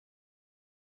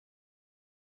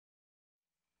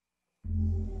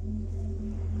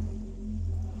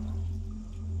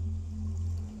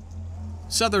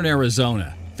Southern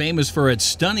Arizona, famous for its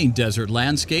stunning desert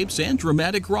landscapes and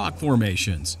dramatic rock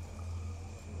formations.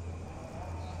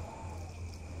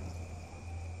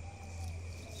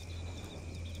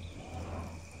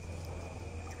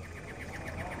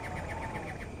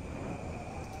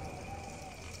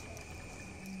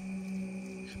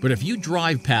 But if you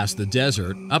drive past the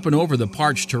desert, up and over the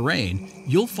parched terrain,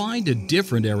 you'll find a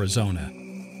different Arizona.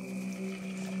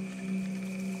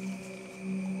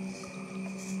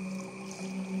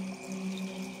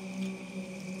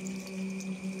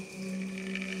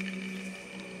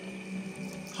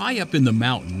 High up in the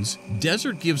mountains,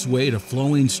 desert gives way to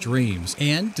flowing streams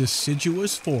and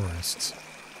deciduous forests.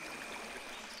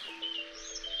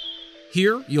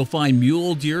 Here, you'll find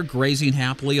mule deer grazing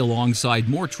happily alongside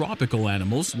more tropical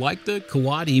animals like the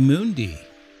Coati Mundi.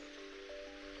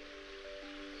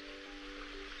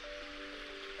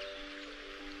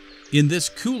 In this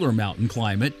cooler mountain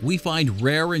climate, we find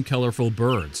rare and colorful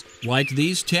birds, like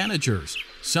these tanagers,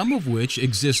 some of which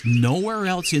exist nowhere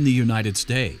else in the United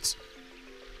States.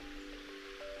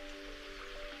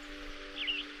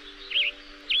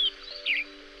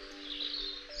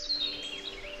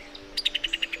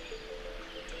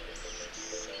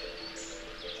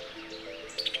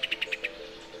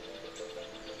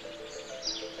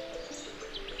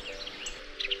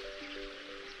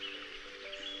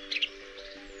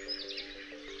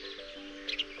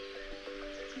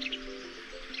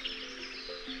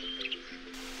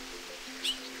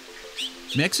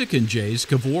 Mexican jays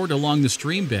cavorted along the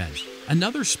stream bed,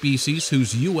 another species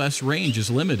whose U.S. range is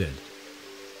limited.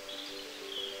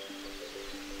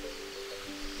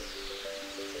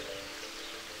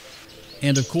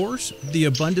 And of course, the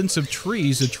abundance of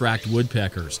trees attract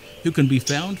woodpeckers, who can be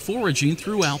found foraging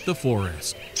throughout the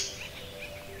forest.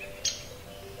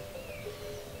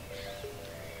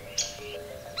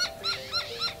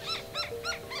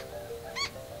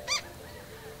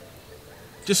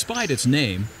 Despite its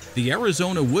name, the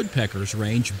Arizona woodpecker's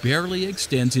range barely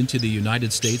extends into the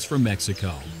United States from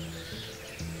Mexico.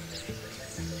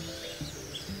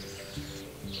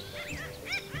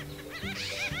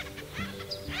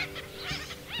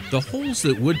 The holes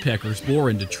that woodpeckers bore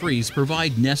into trees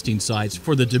provide nesting sites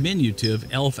for the diminutive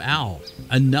elf owl,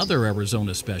 another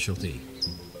Arizona specialty.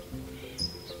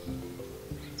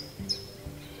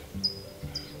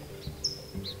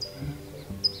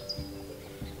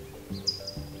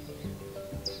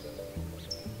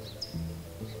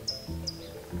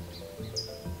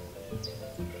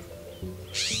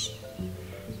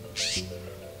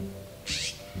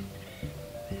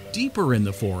 Deeper in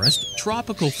the forest,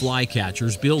 tropical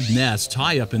flycatchers build nests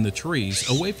high up in the trees,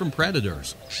 away from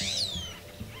predators.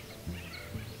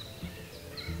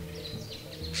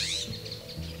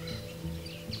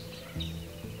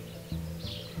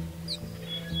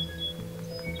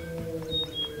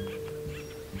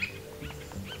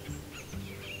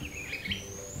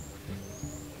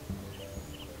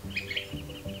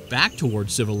 Back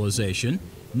towards civilization,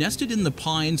 nested in the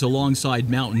pines alongside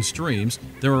mountain streams,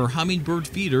 there are hummingbird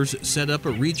feeders set up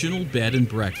at regional bed and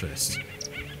breakfasts.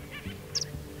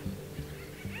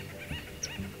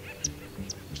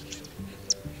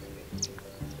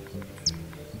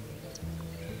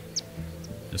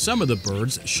 Now, some of the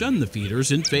birds shun the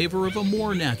feeders in favor of a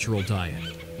more natural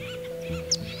diet.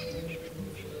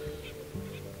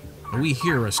 We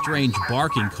hear a strange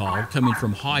barking call coming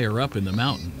from higher up in the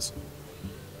mountains.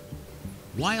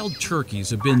 Wild turkeys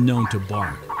have been known to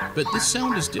bark, but this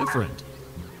sound is different.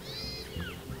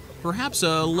 Perhaps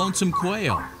a lonesome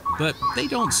quail, but they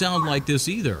don't sound like this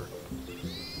either.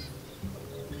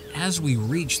 As we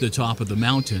reach the top of the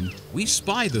mountain, we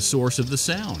spy the source of the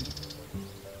sound.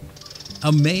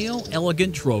 A male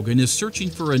elegant trogon is searching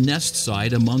for a nest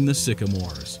site among the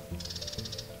sycamores.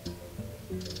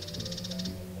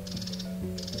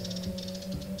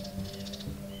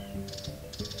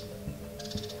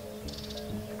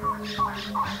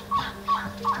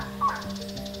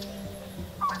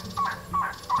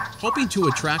 Hoping to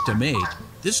attract a mate,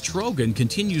 this trogon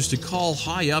continues to call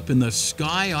high up in the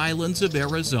sky islands of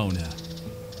Arizona.